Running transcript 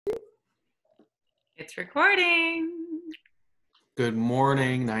It's recording. Good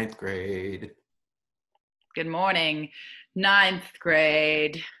morning, ninth grade. Good morning, ninth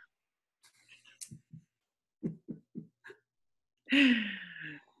grade.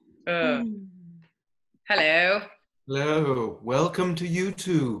 Hello. Hello, welcome to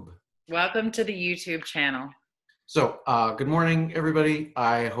YouTube. Welcome to the YouTube channel. So, good morning, everybody.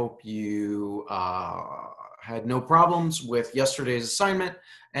 I hope you had no problems with yesterday's assignment,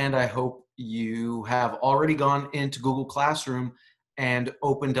 and I hope you have already gone into Google Classroom and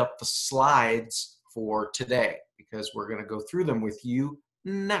opened up the slides for today, because we're going to go through them with you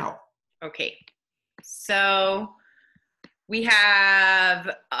now. Okay, so we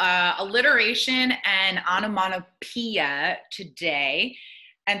have alliteration and onomatopoeia today.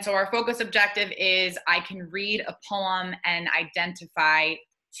 And so our focus objective is I can read a poem and identify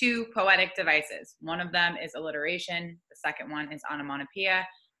two poetic devices. One of them is alliteration. The second one is onomatopoeia.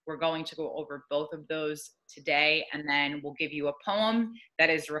 We're going to go over both of those today, and then we'll give you a poem that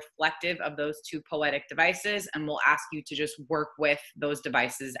is reflective of those two poetic devices, and we'll ask you to just work with those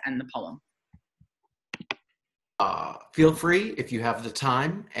devices and the poem. Feel free, if you have the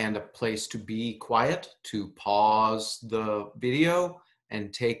time and a place to be quiet, to pause the video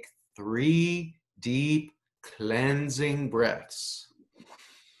and take 3 deep cleansing breaths.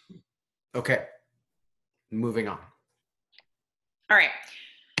 Okay, moving on. All right.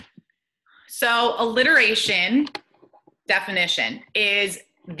 So alliteration definition is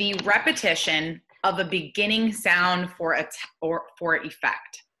the repetition of a beginning sound for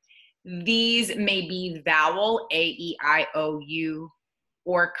effect. These may be vowel, A, E, I, O, U,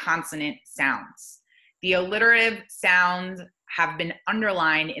 or consonant sounds. The alliterative sounds have been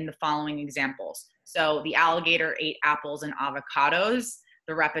underlined in the following examples. So the alligator ate apples and avocados.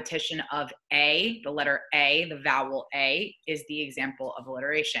 The repetition of A, the letter A, the vowel A, is the example of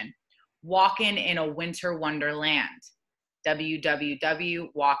alliteration. Walking in a winter wonderland. WWW,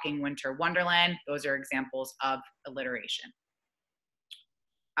 walking winter wonderland. Those are examples of alliteration.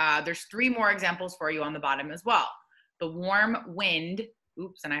 There's 3 more examples for you on the bottom as well. The warm wind,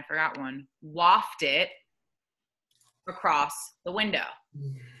 oops, and I forgot one, wafted across the window.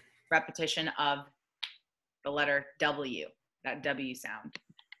 Repetition of the letter W, that W sound.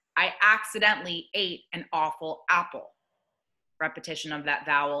 I accidentally ate an awful apple. Repetition of that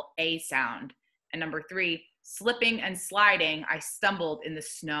vowel A sound. And number 3, slipping and sliding, I stumbled in the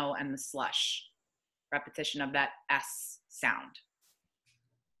snow and the slush. Repetition of that S sound.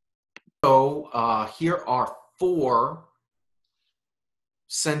 So here are 4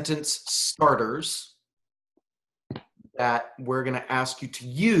 sentence starters that we're going to ask you to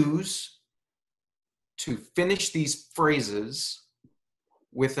use to finish these phrases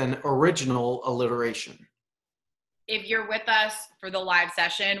with an original alliteration. If you're with us for the live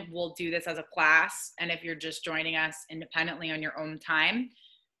session, we'll do this as a class. And if you're just joining us independently on your own time,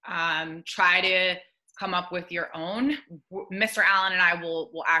 try to come up with your own. Mr. Allen and I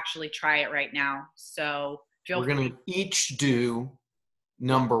will actually try it right now. So we're going to each do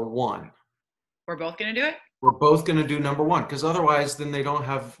number 1. We're both going to do it? We're both going to do number 1, because otherwise then they don't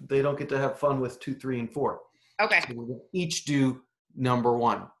get to have fun with 2, 3, and 4. Okay. So we're going to each do number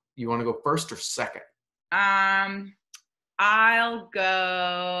 1. You want to go first or second? I'll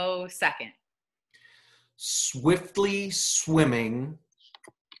go second. Swiftly swimming,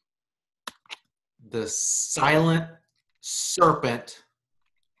 the silent serpent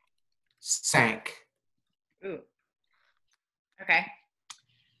sank. Ooh. Okay.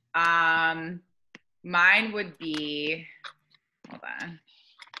 Mine would be, hold on.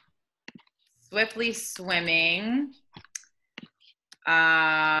 Swiftly swimming,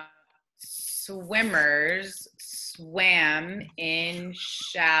 swimmers swam in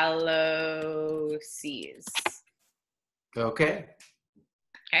shallow seas. Okay.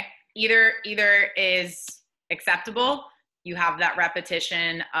 Okay. Either is acceptable. You have that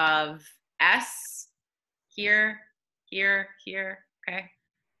repetition of S here, here, here. Okay.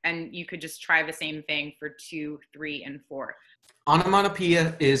 And you could just try the same thing for 2, 3, and 4.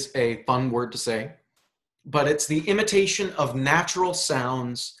 Onomatopoeia is a fun word to say, but it's the imitation of natural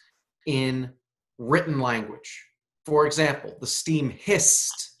sounds in written language. For example, the steam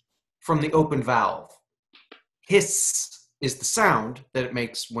hissed from the open valve. Hiss is the sound that it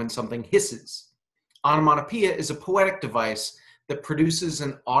makes when something hisses. Onomatopoeia is a poetic device that produces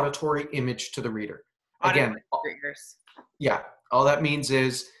an auditory image to the reader. Again, yeah, all that means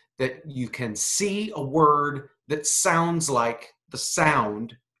is that you can see a word that sounds like the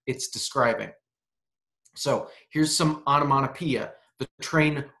sound it's describing. So here's some onomatopoeia. The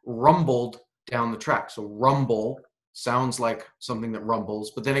train rumbled down the track. So rumble sounds like something that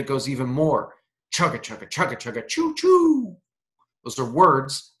rumbles, but then it goes even more. chugga, chugga, chugga, chugga, choo, choo. Those are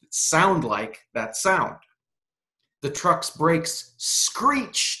words that sound like that sound. The truck's brakes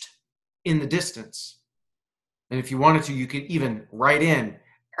screeched in the distance. And if you wanted to, you could even write in,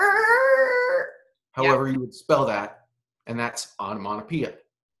 however you would spell that, and that's onomatopoeia.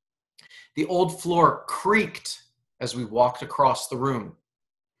 The old floor creaked as we walked across the room.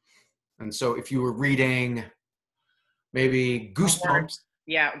 And so if you were reading maybe Goosebumps.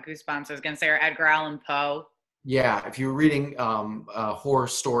 Yeah, Goosebumps. I was going to say, or Edgar Allan Poe. Yeah, if you were reading a horror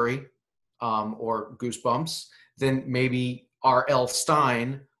story or Goosebumps, then maybe R.L.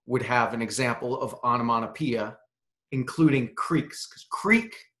 Stine would have an example of onomatopoeia, including creaks. Because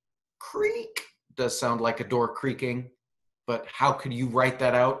creak does sound like a door creaking, but how could you write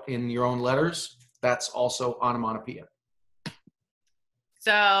that out in your own letters? That's also onomatopoeia.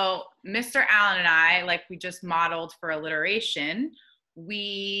 So Mr. Allen and I, like we just modeled for alliteration,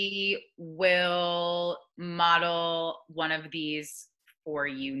 we will model one of these for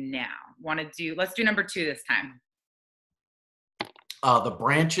you now. Let's do number 2 this time. The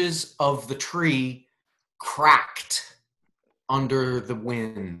branches of the tree cracked under the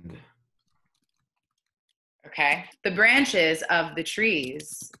wind. Okay. The branches of the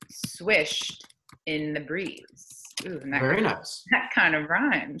trees swished in the breeze. Ooh, Very nice. That kind of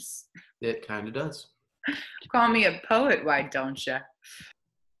rhymes. It kind of does. Call me a poet, why don't you?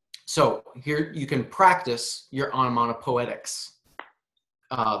 So here you can practice your onomatopoetics.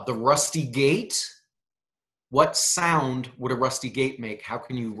 The rusty gate. What sound would a rusty gate make? How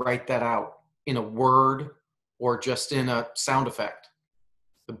can you write that out in a word or just in a sound effect?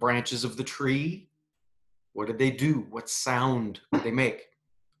 The branches of the tree. What did they do? What sound did they make?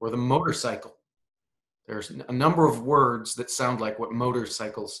 Or the motorcycle. There's a number of words that sound like what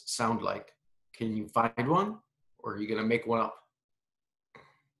motorcycles sound like. Can you find one? Or are you going to make one up?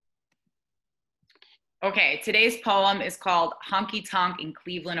 Okay, today's poem is called Honky Tonk in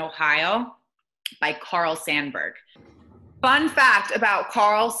Cleveland, Ohio by Carl Sandburg. Fun fact about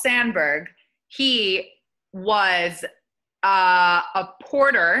Carl Sandburg, he was a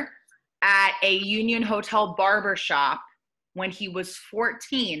porter at a Union Hotel barber shop when he was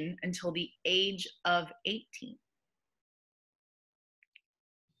 14 until the age of 18.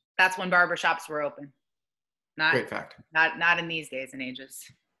 That's when barbershops were open. Great fact. Not in these days and ages.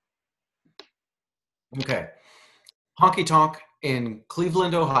 Okay. Honky Tonk in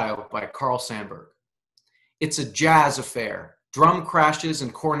Cleveland, Ohio by Carl Sandburg. It's a jazz affair. Drum crashes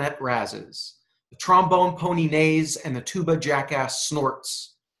and cornet razzes. The trombone pony neighs and the tuba jackass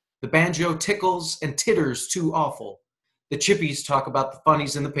snorts. The banjo tickles and titters too awful. The chippies talk about the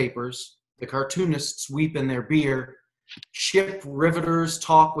funnies in the papers. The cartoonists weep in their beer. Ship riveters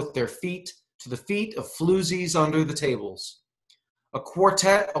talk with their feet to the feet of floozies under the tables. A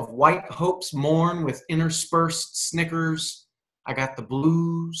quartet of white hopes mourn with interspersed snickers. I got the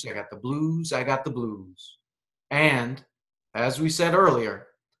blues, I got the blues, I got the blues. And, as we said earlier,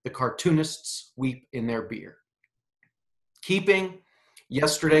 the cartoonists weep in their beer. Keeping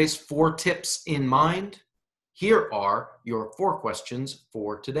yesterday's 4 tips in mind, here are your 4 questions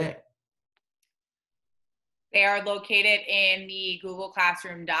for today. They are located in the Google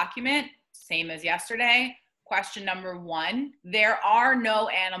Classroom document, same as yesterday. Question number 1, there are no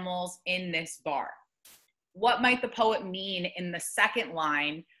animals in this bar. What might the poet mean in the second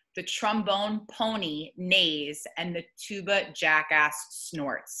line? The trombone pony neighs and the tuba jackass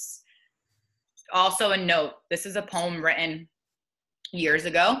snorts. Also a note, this is a poem written years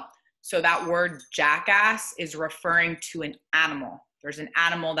ago. So that word jackass is referring to an animal. There's an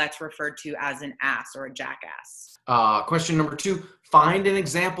animal that's referred to as an ass or a jackass. Question number 2, find an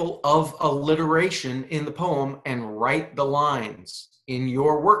example of alliteration in the poem and write the lines. In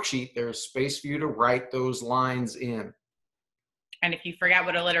your worksheet, there's space for you to write those lines in. And if you forget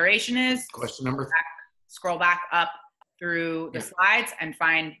what alliteration is, question number 3. Scroll back up through the slides and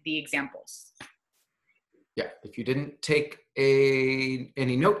find the examples. Yeah, if you didn't take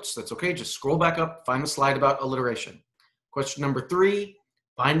any notes, that's okay. Just scroll back up, find the slide about alliteration. Question number 3,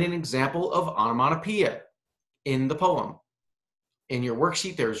 find an example of onomatopoeia in the poem. In your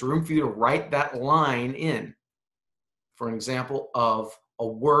worksheet, there's room for you to write that line in for an example of a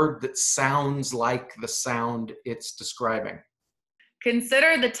word that sounds like the sound it's describing.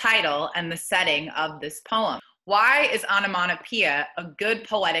 Consider the title and the setting of this poem. Why is onomatopoeia a good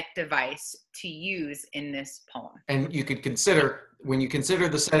poetic device to use in this poem? And you could consider, when you consider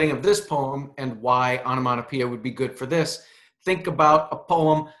the setting of this poem and why onomatopoeia would be good for this, think about a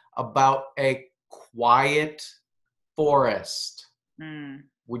poem about a quiet forest.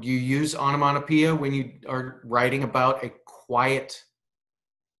 Would you use onomatopoeia when you are writing about a quiet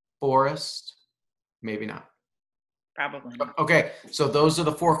forest? Maybe not. Probably not. Okay, so those are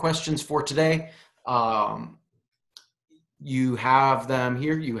the 4 questions for today. You have them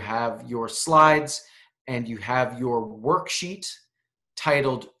here. You have your slides and you have your worksheet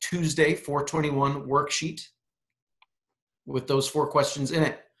titled Tuesday 421 Worksheet with those 4 questions in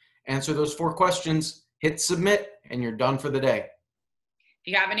it. Answer those 4 questions, hit submit, and you're done for the day.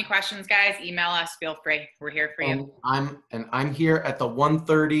 If you have any questions, guys, email us. Feel free. We're here for you. I'm here at the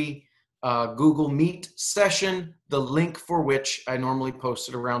 1:30 Google Meet session, the link for which I normally post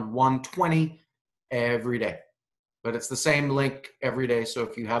it around 1:20 every day. But it's the same link every day, so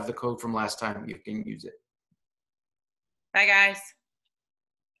if you have the code from last time, you can use it. Bye, guys.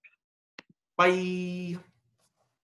 Bye.